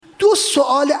2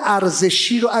 سوال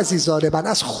ارزشی رو عزیزان من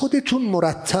از خودتون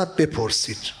مرتب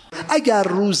بپرسید. اگر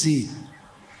روزی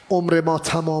عمر ما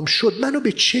تمام شد، منو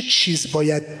به چه چیز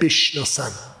باید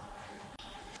بشناسن؟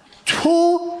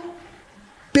 تو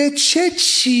به چه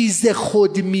چیز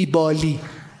خود میبالی؟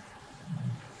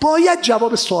 باید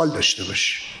جواب سوال داشته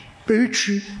باشی. به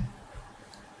هیچی.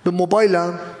 به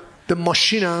موبایلم، به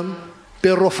ماشینم،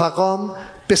 به رفقام،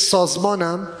 به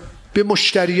سازمانم، به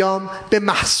مشتریام، به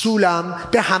محصولم،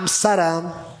 به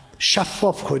همسرم.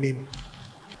 شفاف کنیم.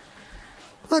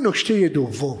 و نکته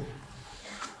دوم،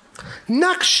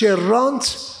 نقش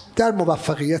رانت در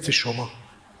موفقیت شما.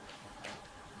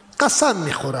 قسم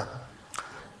میخورم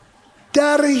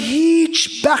در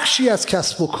هیچ بخشی از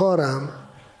کسب و کارم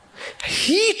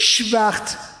هیچ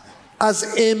وقت از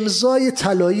امضای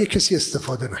طلایی کسی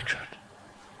استفاده نکرد.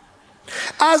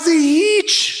 از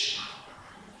هیچ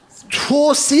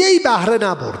توصیه‌ای بهره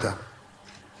نبردم.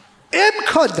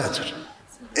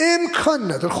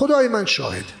 امکان نداره. خدای من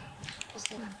شاهد.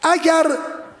 اگر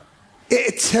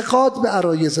اعتقاد به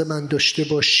عرایض من داشته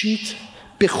باشید،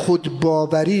 به خود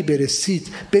باوری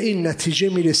برسید، به این نتیجه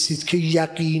میرسید که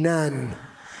یقیناً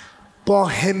با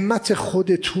همت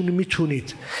خودتون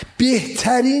میتونید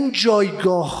بهترین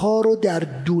جایگاه ها رو در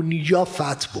دنیا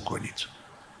فتح بکنید.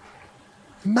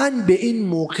 من به این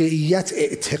موقعیت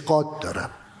اعتقاد دارم.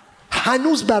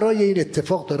 هنوز برای این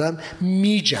اتفاق دارم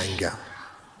میجنگم.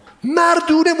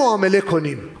 مردونه معامله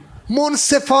کنیم،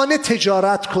 منصفانه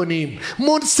تجارت کنیم،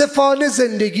 منصفانه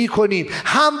زندگی کنیم،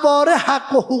 همواره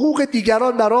حق و حقوق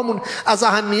دیگران برامون از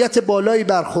اهمیت بالایی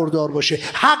برخوردار باشه،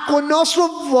 حق و ناس رو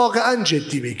واقعا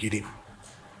جدی بگیریم.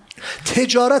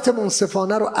 تجارت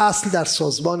منصفانه رو اصل در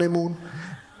سازمانمون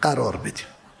قرار بدیم.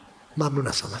 ممنون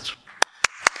از همتون.